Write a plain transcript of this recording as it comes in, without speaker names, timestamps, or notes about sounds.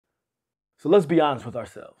So let's be honest with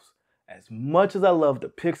ourselves. As much as I love the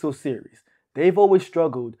Pixel series, they've always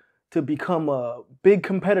struggled to become a big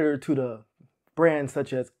competitor to the brands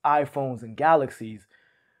such as iPhones and Galaxies,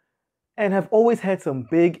 and have always had some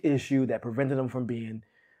big issue that prevented them from being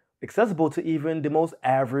accessible to even the most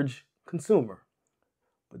average consumer.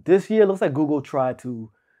 But this year, it looks like Google tried to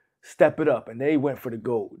step it up and they went for the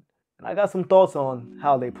gold. And I got some thoughts on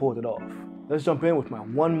how they pulled it off. Let's jump in with my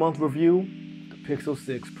 1 month review, the Pixel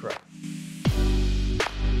 6 Pro.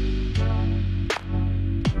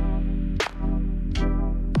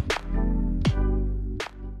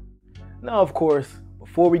 Now, of course,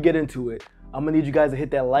 before we get into it, I'm gonna need you guys to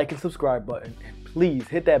hit that like and subscribe button, and please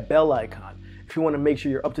hit that bell icon if you wanna make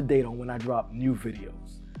sure you're up to date on when I drop new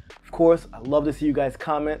videos. Of course, I love to see you guys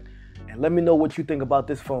comment and let me know what you think about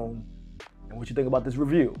this phone and what you think about this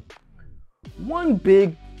review. One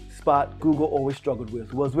big spot Google always struggled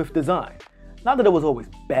with was with design. Not that it was always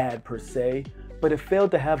bad per se, but it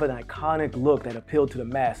failed to have an iconic look that appealed to the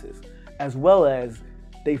masses, as well as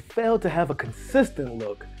they failed to have a consistent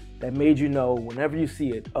look that made you know whenever you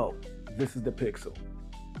see it, oh, this is the Pixel.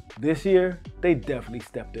 This year, they definitely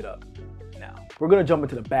stepped it up. Now, we're gonna jump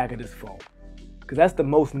into the back of this phone, because that's the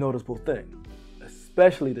most noticeable thing,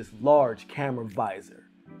 especially this large camera visor.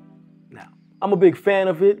 Now, I'm a big fan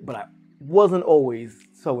of it, but I wasn't always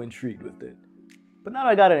so intrigued with it. But now that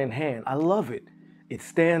I got it in hand, I love it. It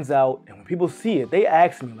stands out, and when people see it, they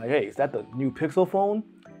ask me like, hey, is that the new Pixel phone?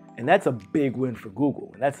 And that's a big win for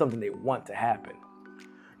Google, and that's something they want to happen.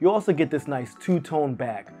 You also get this nice two-tone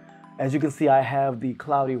back. As you can see, I have the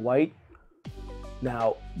cloudy white.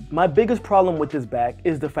 Now, my biggest problem with this back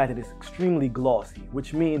is the fact that it's extremely glossy,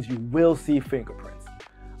 which means you will see fingerprints.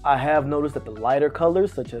 I have noticed that the lighter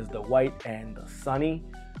colors, such as the white and the sunny,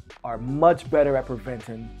 are much better at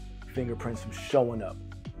preventing fingerprints from showing up.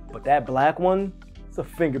 But that black one, it's a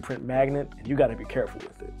fingerprint magnet, and you gotta be careful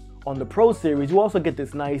with it. On the Pro series, you also get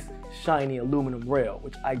this nice, shiny aluminum rail,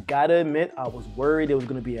 which I gotta admit, I was worried it was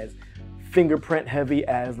gonna be as fingerprint heavy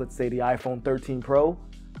as, let's say, the iPhone 13 Pro.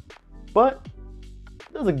 But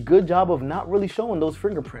it does a good job of not really showing those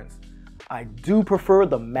fingerprints. I do prefer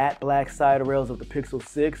the matte black side rails of the Pixel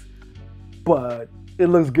 6, but it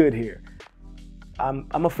looks good here. I'm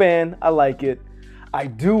a fan, I like it. I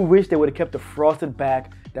do wish they would have kept the frosted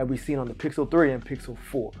back that we've seen on the Pixel 3 and Pixel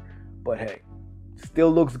 4, but hey,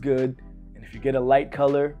 still looks good, and if you get a light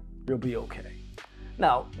color, you'll be okay.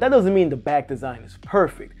 Now, that doesn't mean the back design is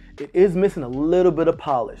perfect. It is missing a little bit of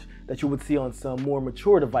polish that you would see on some more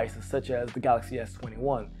mature devices such as the Galaxy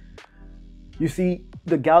S21. You see,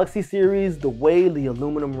 the Galaxy series, the way the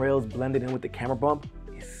aluminum rails blended in with the camera bump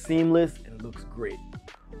is seamless and it looks great.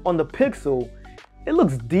 On the Pixel, it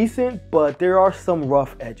looks decent, but there are some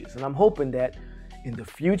rough edges, and I'm hoping that in the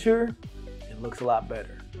future, it looks a lot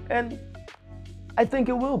better. And I think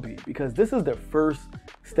it will be, because this is their first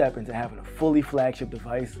step into having a fully flagship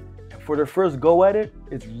device, and for their first go at it,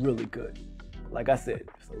 it's really good. Like I said,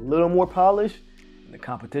 just a little more polish, and the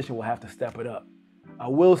competition will have to step it up. I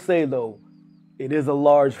will say though, it is a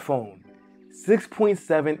large phone,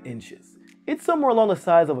 6.7 inches. It's somewhere along the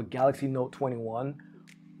size of a Galaxy Note 21,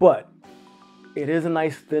 but it is a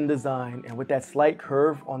nice thin design, and with that slight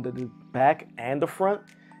curve on the back and the front,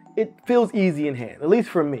 it feels easy in hand, at least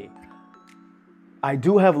for me. I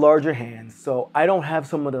do have larger hands, so I don't have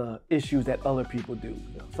some of the issues that other people do.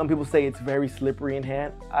 Some people say it's very slippery in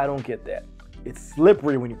hand. I don't get that. It's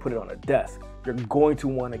slippery when you put it on a desk. You're going to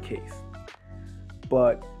want a case.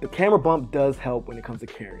 But the camera bump does help when it comes to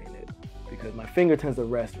carrying it, because my finger tends to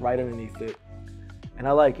rest right underneath it, and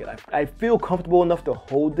I like it. I feel comfortable enough to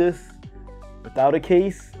hold this without a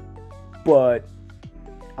case, but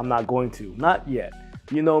I'm not going to. Not yet.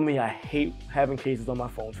 You know me, I hate having cases on my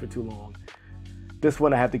phones for too long. This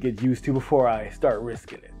one I have to get used to before I start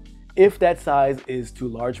risking it. If that size is too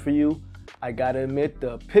large for you, I gotta admit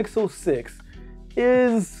the Pixel 6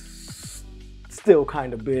 is still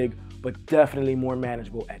kind of big, but definitely more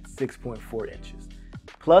manageable at 6.4 inches.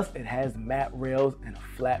 Plus, it has matte rails and a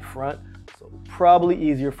flat front, so probably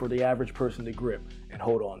easier for the average person to grip and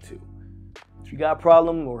hold on to. If you got a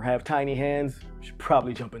problem or have tiny hands, you should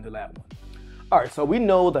probably jump into that one. All right, so we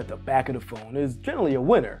know that the back of the phone is generally a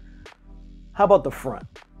winner. How about the front?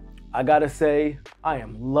 I gotta say, I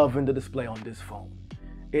am loving the display on this phone.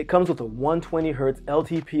 It comes with a 120Hz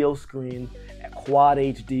LTPO screen at Quad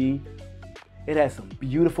HD. It has some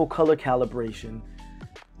beautiful color calibration.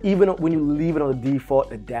 Even when you leave it on the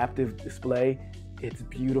default adaptive display, it's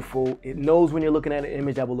beautiful. It knows when you're looking at an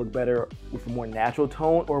image that will look better with a more natural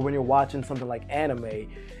tone, or when you're watching something like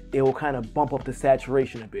anime, it will kind of bump up the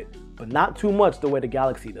saturation a bit, but not too much the way the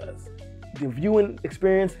Galaxy does. the viewing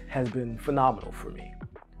experience has been phenomenal for me.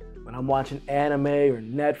 When I'm watching anime or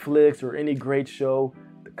Netflix or any great show,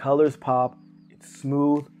 the colors pop, it's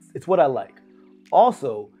smooth, it's what I like.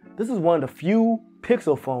 Also, this is one of the few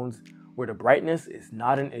Pixel phones where the brightness is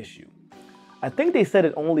not an issue. I think they said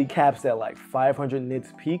it only caps at like 500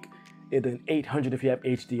 nits peak and then 800 if you have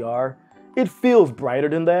HDR. It feels brighter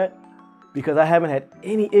than that because I haven't had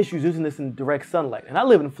any issues using this in direct sunlight. And I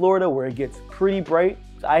live in Florida where it gets pretty bright.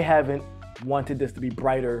 So I haven't wanted this to be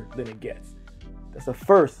brighter than it gets. That's a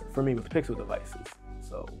first for me with Pixel devices.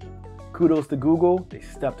 So kudos to Google, they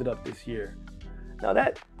stepped it up this year. Now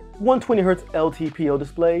that 120Hz LTPO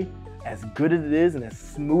display, as good as it is and as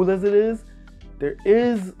smooth as it is, there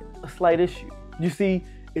is a slight issue. You see,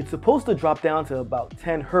 it's supposed to drop down to about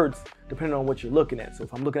 10 Hertz depending on what you're looking at. So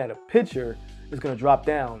if I'm looking at a picture, it's gonna drop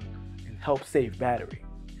down and help save battery.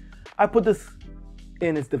 I put this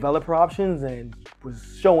in its developer options and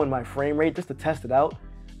was showing my frame rate just to test it out.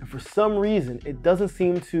 And for some reason, it doesn't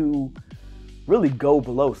seem to really go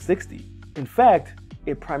below 60. In fact,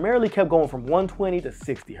 it primarily kept going from 120 to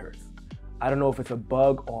 60 Hertz. I don't know if it's a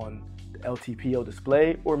bug on the LTPO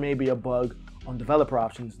display or maybe a bug on developer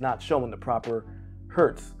options not showing the proper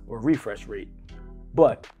Hertz or refresh rate.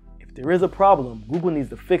 But if there is a problem, Google needs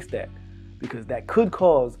to fix that because that could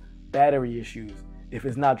cause battery issues if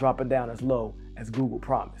it's not dropping down as low as Google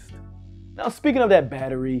promised. Now, speaking of that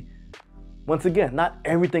battery, once again, not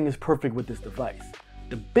everything is perfect with this device.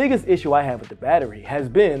 The biggest issue I have with the battery has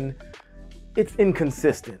been it's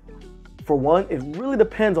inconsistent. For one, it really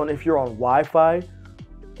depends on if you're on Wi-Fi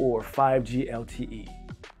or 5G LTE.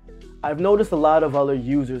 I've noticed a lot of other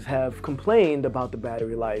users have complained about the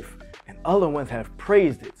battery life and other ones have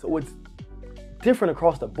praised it. So it's different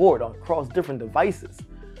across the board, across different devices.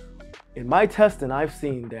 In my testing, I've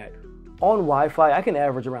seen that on Wi-Fi, I can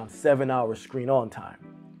average around 7 hours screen on time.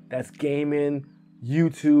 That's gaming,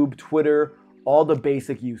 YouTube, Twitter, all the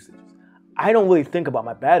basic usages. I don't really think about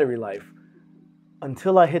my battery life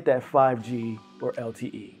until I hit that 5G or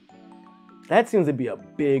LTE. That seems to be a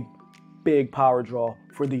big power draw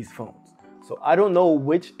for these phones. So I don't know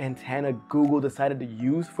which antenna Google decided to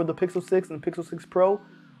use for the Pixel 6 and Pixel 6 Pro,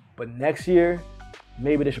 but next year,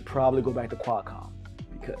 maybe they should probably go back to Qualcomm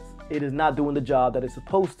because it is not doing the job that it's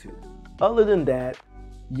supposed to. Other than that,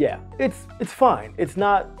 yeah, it's fine. It's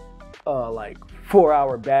not like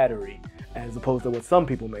 4-hour battery as opposed to what some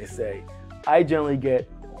people may say. I generally get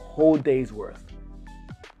a whole day's worth.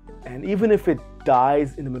 And even if it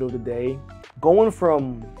dies in the middle of the day, going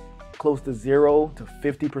from close to 0 to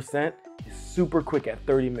 50% is super quick at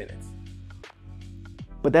 30 minutes.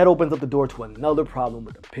 But that opens up the door to another problem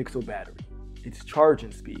with the Pixel battery, its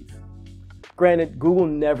charging speeds. Granted, Google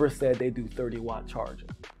never said they do 30-watt charging,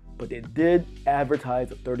 but they did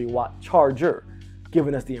advertise a 30-watt charger,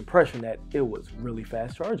 giving us the impression that it was really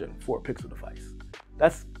fast charging for a Pixel device.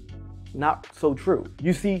 That's not so true.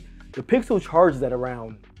 You see, the Pixel charges at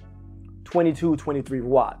around 22, 23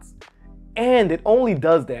 watts, and it only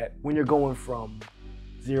does that when you're going from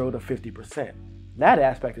 0 to 50%. That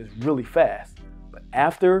aspect is really fast, but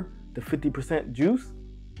after the 50% juice,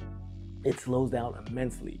 it slows down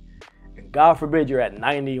immensely. And God forbid you're at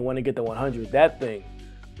 90 and want to get to 100, that thing,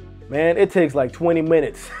 man, it takes like 20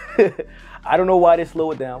 minutes. I don't know why they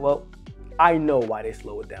slow it down. Well, I know why they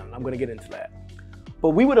slow it down. I'm going to get into that.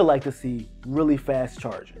 But we would have liked to see really fast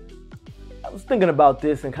charging. I was thinking about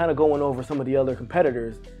this and kind of going over some of the other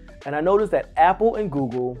competitors, and I noticed that Apple and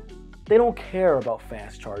Google, they don't care about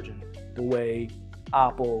fast charging the way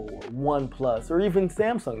Apple or OnePlus or even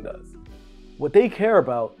Samsung does. What they care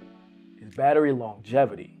about is battery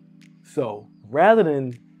longevity. So rather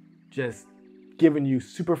than just giving you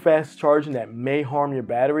super fast charging that may harm your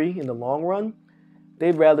battery in the long run,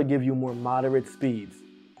 they'd rather give you more moderate speeds.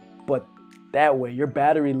 But that way your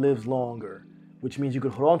battery lives longer, which means you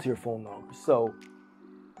could hold on to your phone longer. So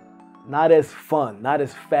not as fun, not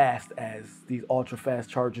as fast as these ultra fast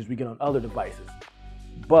chargers we get on other devices,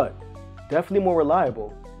 but definitely more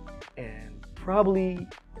reliable and probably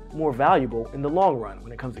more valuable in the long run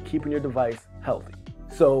when it comes to keeping your device healthy.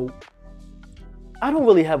 So I don't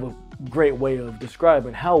really have a great way of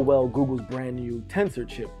describing how well Google's brand new Tensor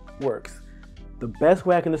chip works. The best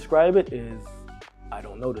way I can describe it is I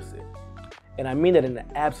don't notice it. And I mean that in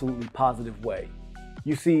an absolutely positive way.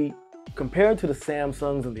 You see, compared to the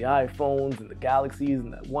Samsungs and the iPhones and the Galaxies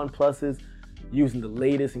and the OnePluses using the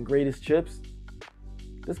latest and greatest chips,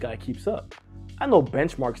 this guy keeps up. I know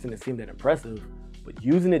benchmarks didn't seem that impressive, but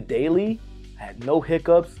using it daily, I had no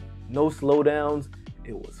hiccups, no slowdowns,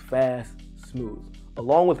 it was fast, smooth.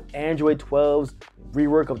 Along with Android 12's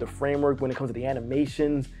rework of the framework when it comes to the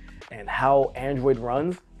animations and how Android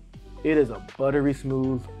runs, it is a buttery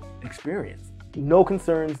smooth experience. No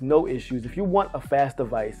concerns, no issues. If you want a fast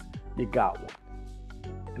device, you got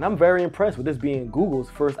one. And I'm very impressed with this being Google's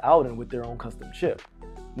first outing with their own custom chip.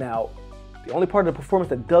 Now, the only part of the performance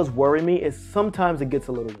that does worry me is sometimes it gets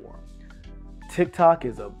a little warm. TikTok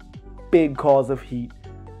is a big cause of heat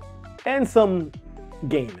and some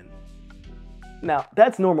gaming. Now,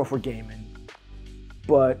 that's normal for gaming,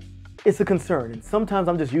 but it's a concern. And sometimes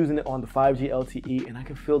I'm just using it on the 5G LTE and I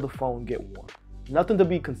can feel the phone get warm. Nothing to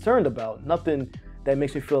be concerned about, nothing that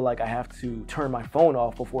makes me feel like I have to turn my phone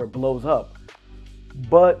off before it blows up.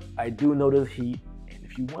 But I do notice heat, and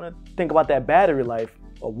if you want to think about that battery life,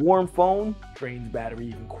 a warm phone drains battery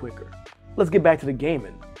even quicker. Let's get back to the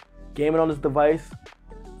gaming. Gaming on this device,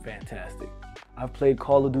 fantastic. I've played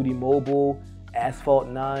Call of Duty Mobile, Asphalt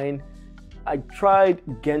 9. I tried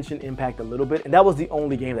Genshin Impact a little bit, and that was the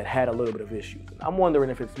only game that had a little bit of issues. And I'm wondering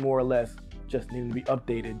if it's more or less just needing to be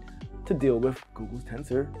updated to deal with Google's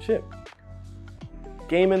Tensor chip.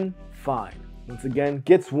 Gaming, fine. Once again,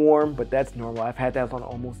 gets warm, but that's normal. I've had that on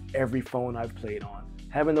almost every phone I've played on.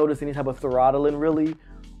 Haven't noticed any type of throttling really,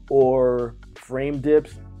 or frame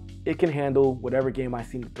dips. It can handle whatever game I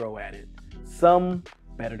seem to throw at it. Some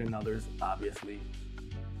better than others, obviously.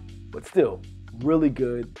 But still, really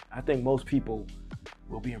good. I think most people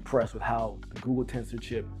will be impressed with how the Google Tensor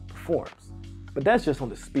chip performs. But that's just on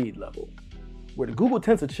the speed level. Where the Google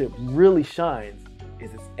Tensor chip really shines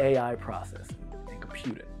is its AI processing and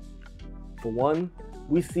computing. For one,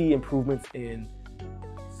 we see improvements in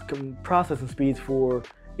processing speeds for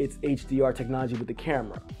its HDR technology with the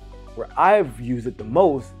camera. Where I've used it the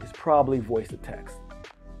most is probably voice to text.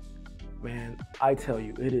 Man, I tell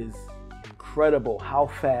you, it is incredible how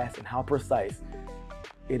fast and how precise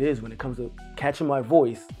it is when it comes to catching my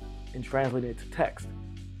voice and translating it to text.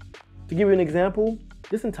 To give you an example,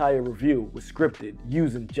 this entire review was scripted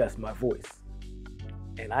using just my voice.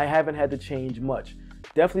 And I haven't had to change much.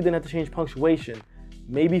 Definitely didn't have to change punctuation,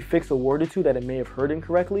 maybe fix a word or two that it may have heard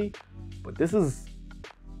incorrectly, but this is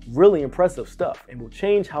really impressive stuff and will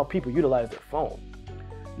change how people utilize their phone.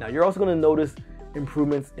 Now, you're also going to notice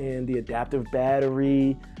improvements in the adaptive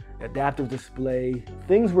battery, adaptive display,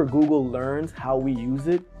 things where Google learns how we use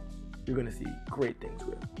it. You're going to see great things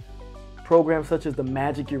with. Programs such as the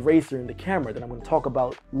magic eraser in the camera that I'm going to talk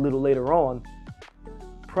about a little later on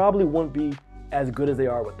probably won't be as good as they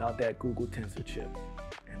are without that Google Tensor chip.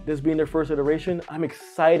 And this being their first iteration, I'm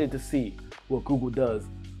excited to see what Google does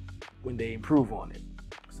when they improve on it.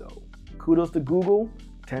 So kudos to Google.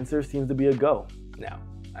 Tensor seems to be a go. Now,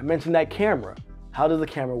 I mentioned that camera. How does the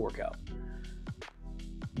camera work out?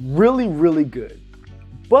 Really, really good.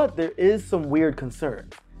 But there is some weird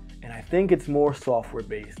concerns. And I think it's more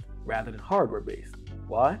software-based rather than hardware-based.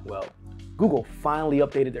 Why? Well, Google finally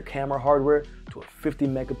updated their camera hardware to a 50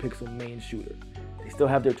 megapixel main shooter. They still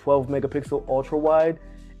have their 12 megapixel ultra wide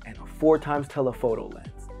and a 4x telephoto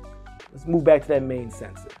lens. Let's move back to that main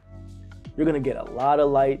sensor. You're gonna get a lot of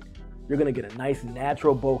light. You're gonna get a nice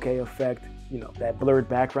natural bokeh effect, that blurred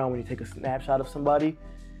background when you take a snapshot of somebody.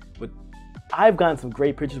 But I've gotten some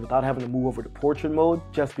great pictures without having to move over to portrait mode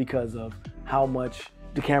just because of how much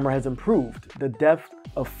the camera has improved. The depth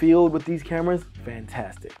of field with these cameras,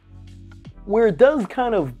 fantastic. Where it does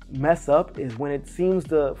kind of mess up is when it seems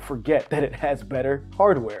to forget that it has better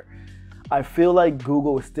hardware. I feel like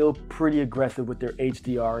Google is still pretty aggressive with their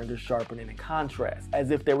HDR and their sharpening and contrast,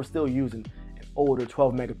 as if they were still using an older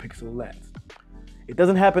 12 megapixel lens. It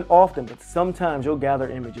doesn't happen often, but sometimes you'll gather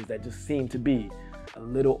images that just seem to be a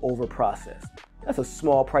little over-processed. That's a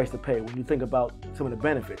small price to pay when you think about some of the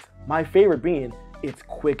benefits. My favorite being its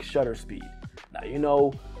quick shutter speed.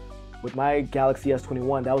 Now, with my Galaxy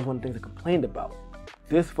S21, that was one of the things I complained about.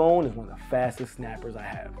 This phone is one of the fastest snappers I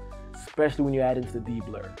have, especially when you add into the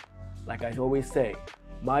D-blur. Like I always say,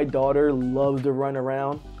 my daughter loves to run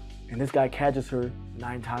around, and this guy catches her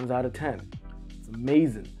 9 times out of 10. It's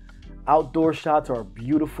amazing. Outdoor shots are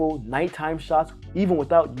beautiful. Nighttime shots, even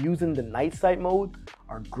without using the night sight mode,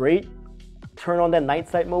 are great. Turn on that night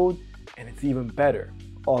sight mode, and it's even better.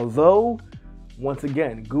 Although, once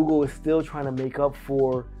again, Google is still trying to make up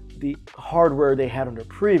for the hardware they had on their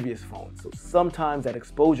previous phone. So sometimes that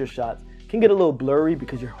exposure shots can get a little blurry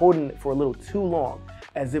because you're holding it for a little too long,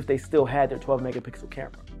 as if they still had their 12 megapixel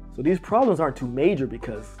camera. So these problems aren't too major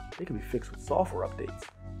because they can be fixed with software updates.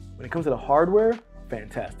 When it comes to the hardware,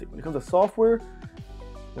 fantastic. When it comes to software,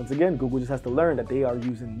 once again, Google just has to learn that they are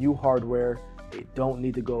using new hardware. They don't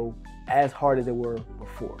need to go as hard as they were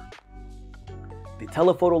before. The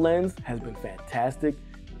telephoto lens has been fantastic.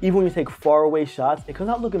 Even when you take far away shots, it comes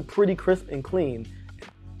out looking pretty crisp and clean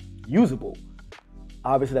and usable.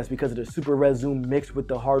 Obviously, that's because of the super res zoom mixed with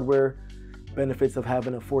the hardware benefits of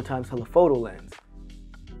having a 4x telephoto lens.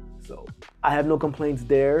 So I have no complaints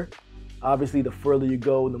there. Obviously, the further you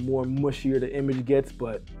go, the more mushier the image gets,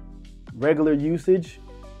 but regular usage,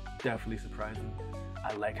 definitely surprising.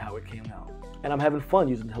 I like how it came out. And I'm having fun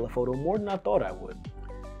using telephoto more than I thought I would.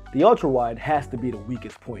 The ultra wide has to be the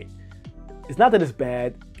weakest point. It's not that it's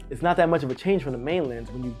bad, it's not that much of a change from the main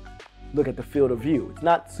lens when you look at the field of view. It's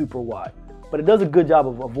not super wide, but it does a good job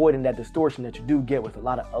of avoiding that distortion that you do get with a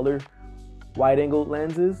lot of other wide-angle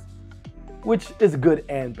lenses, which is good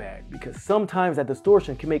and bad, because sometimes that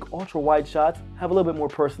distortion can make ultra-wide shots have a little bit more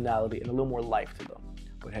personality and a little more life to them.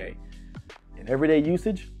 But hey, in everyday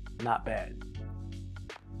usage, not bad.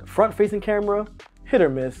 The front-facing camera, hit or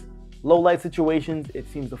miss. Low light situations, it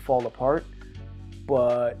seems to fall apart,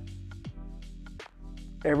 but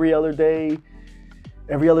every other day,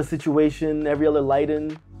 every other situation, every other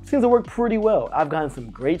lighting, seems to work pretty well. I've gotten some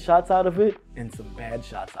great shots out of it and some bad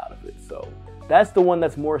shots out of it. So that's the one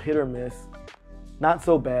that's more hit or miss. Not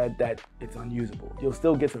so bad that it's unusable. You'll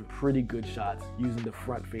still get some pretty good shots using the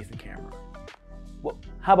front-facing camera. Well,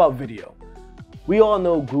 how about video? We all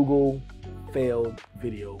know Google failed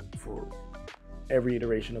video for every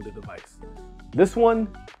iteration of the device. This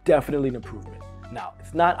one, definitely an improvement. Now,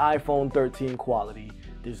 it's not iPhone 13 quality.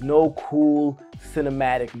 There's no cool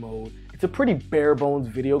cinematic mode. It's a pretty bare bones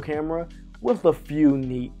video camera with a few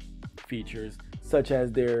neat features, such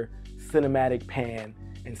as their cinematic pan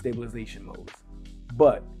and stabilization modes.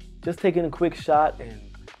 But just taking a quick shot and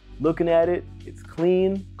looking at it, it's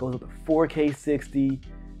clean, goes up to 4K 60.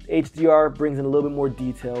 HDR brings in a little bit more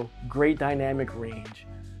detail, great dynamic range.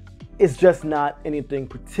 It's just not anything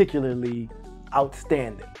particularly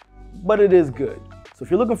outstanding, but it is good. So if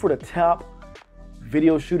you're looking for the top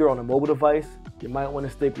video shooter on a mobile device, you might want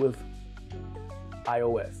to stick with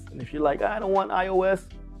iOS. And if you're like, I don't want iOS,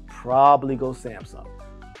 probably go Samsung.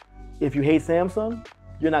 If you hate Samsung,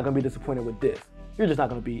 you're not going to be disappointed with this. You're just not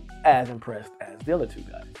going to be as impressed as the other two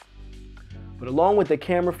guys. But along with the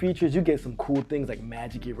camera features, you get some cool things like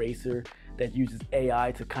Magic Eraser that uses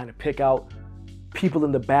AI to kind of pick out people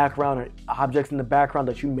in the background or objects in the background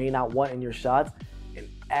that you may not want in your shots and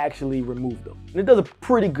actually remove them. And it does a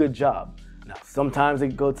pretty good job. Now, sometimes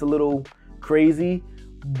it gets a little crazy,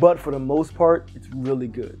 but for the most part, it's really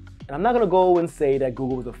good. And I'm not gonna go and say that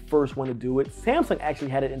Google was the first one to do it. Samsung actually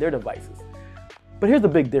had it in their devices. But here's the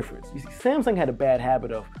big difference. You see, Samsung had a bad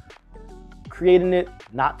habit of creating it,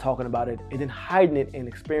 not talking about it, and then hiding it in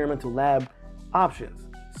experimental lab options.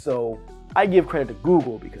 So I give credit to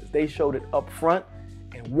Google because they showed it up front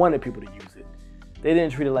and wanted people to use it. They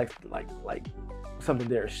didn't treat it like something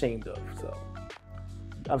they're ashamed of. So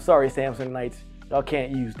I'm sorry, Samsung Knights, y'all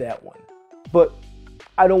can't use that one. But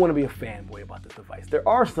I don't want to be a fanboy about this device. There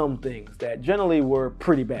are some things that generally were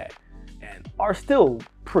pretty bad and are still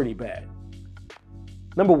pretty bad.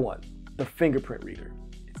 Number one, the fingerprint reader.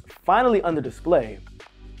 It's finally under display,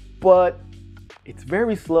 but it's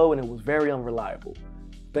very slow and it was very unreliable.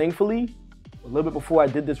 Thankfully, a little bit before I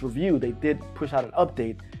did this review, they did push out an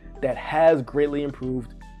update that has greatly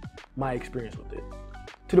improved my experience with it,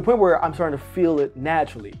 to the point where I'm starting to feel it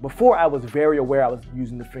naturally. Before, I was very aware I was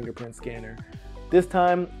using the fingerprint scanner. This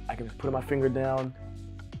time, I can just put my finger down.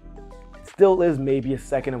 It still is maybe a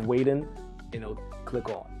second of waiting, and it'll click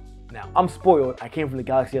on. Now, I'm spoiled. I came from the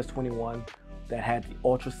Galaxy S21 that had the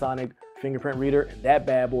ultrasonic fingerprint reader, and that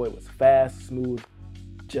bad boy was fast, smooth,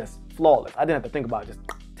 just flawless. I didn't have to think about it. Just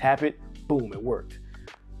tap it, boom, it worked.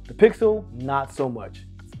 The Pixel, not so much.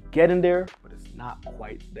 It's getting there, but it's not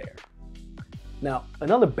quite there. Now,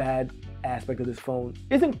 another bad aspect of this phone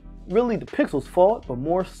isn't really the Pixel's fault, but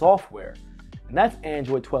more software. And that's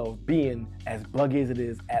Android 12 being as buggy as it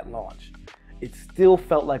is at launch. It still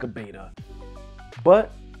felt like a beta,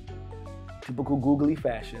 but typical googly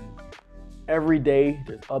fashion, every day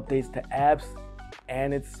there's updates to apps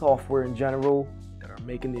and its software in general that are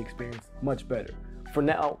making the experience much better. For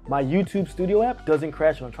now, my YouTube Studio app doesn't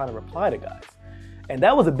crash when I'm trying to reply to guys. And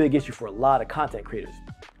that was a big issue for a lot of content creators.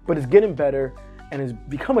 But it's getting better and is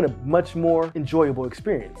becoming a much more enjoyable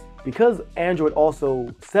experience. Because Android also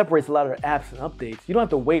separates a lot of their apps and updates, you don't have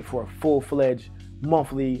to wait for a full-fledged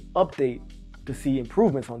monthly update to see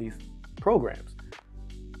improvements on these programs.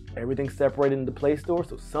 Everything's separated in the Play Store,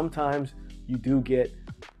 so sometimes you do get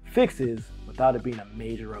fixes without it being a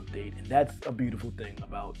major update, and that's a beautiful thing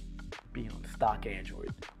about being on stock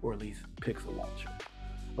Android, or at least Pixel launcher.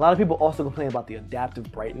 A lot of people also complain about the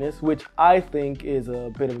adaptive brightness, which I think is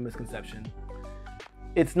a bit of a misconception.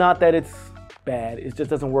 It's not that it's bad, it just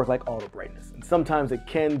doesn't work like auto brightness, and sometimes it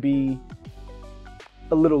can be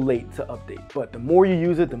a little late to update, but the more you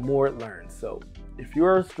use it, the more it learns. So if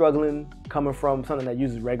you're struggling coming from something that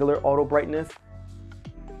uses regular auto brightness,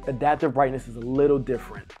 adaptive brightness is a little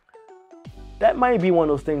different. That might be one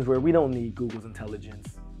of those things where we don't need Google's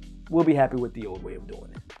intelligence. We'll be happy with the old way of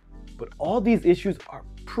doing it. But all these issues are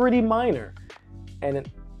pretty minor, and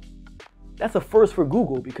that's a first for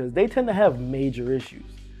Google because they tend to have major issues.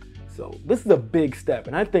 So this is a big step,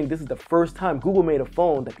 and I think this is the first time Google made a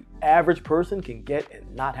phone that the average person can get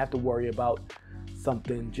and not have to worry about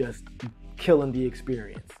something just killing the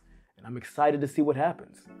experience. And I'm excited to see what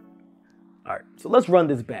happens. All right, so let's run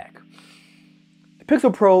this back. The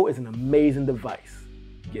Pixel Pro is an amazing device.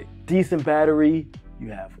 You get decent battery, you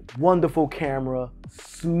have wonderful camera,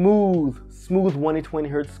 smooth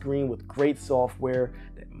 120Hz screen with great software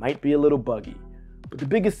that might be a little buggy. But the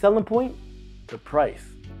biggest selling point, the price.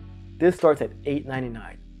 This starts at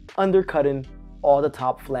 $899, undercutting all the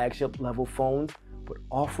top flagship level phones, but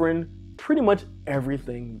offering pretty much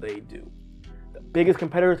everything they do. The biggest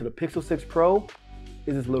competitor to the Pixel 6 Pro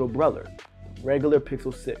is its little brother, the regular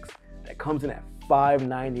Pixel 6, that comes in at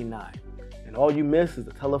 $599. And all you miss is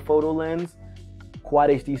the telephoto lens, Quad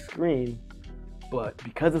HD screen, but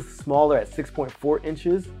because it's smaller at 6.4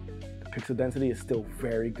 inches, the pixel density is still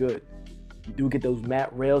very good. You do get those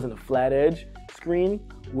matte rails and a flat edge screen,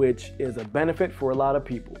 which is a benefit for a lot of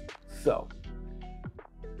people. So,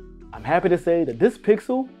 I'm happy to say that this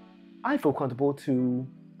Pixel, I feel comfortable to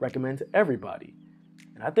recommend to everybody.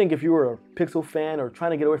 And I think if you were a Pixel fan or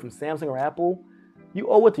trying to get away from Samsung or Apple, you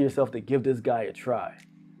owe it to yourself to give this guy a try.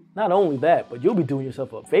 Not only that, but you'll be doing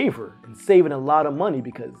yourself a favor and saving a lot of money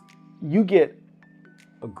because you get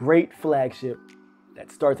a great flagship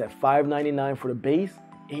that starts at $599 for the base,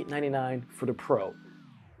 $899 for the Pro.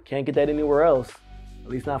 Can't get that anywhere else, at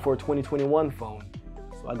least not for a 2021 phone.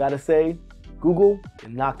 So I gotta say, Google, you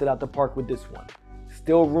knocked it out the park with this one.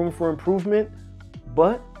 Still room for improvement,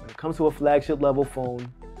 but when it comes to a flagship level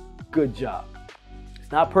phone, good job.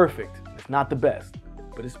 It's not perfect, it's not the best,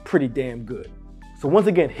 but it's pretty damn good. So once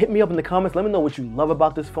again, hit me up in the comments, let me know what you love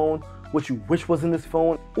about this phone, what you wish was in this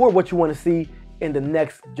phone, or what you want to see in the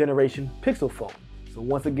next generation Pixel phone. So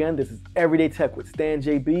once again, this is Everyday Tech with Stan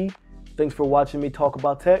JB. Thanks for watching me talk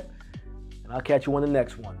about tech, and I'll catch you on the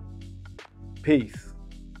next one. Peace.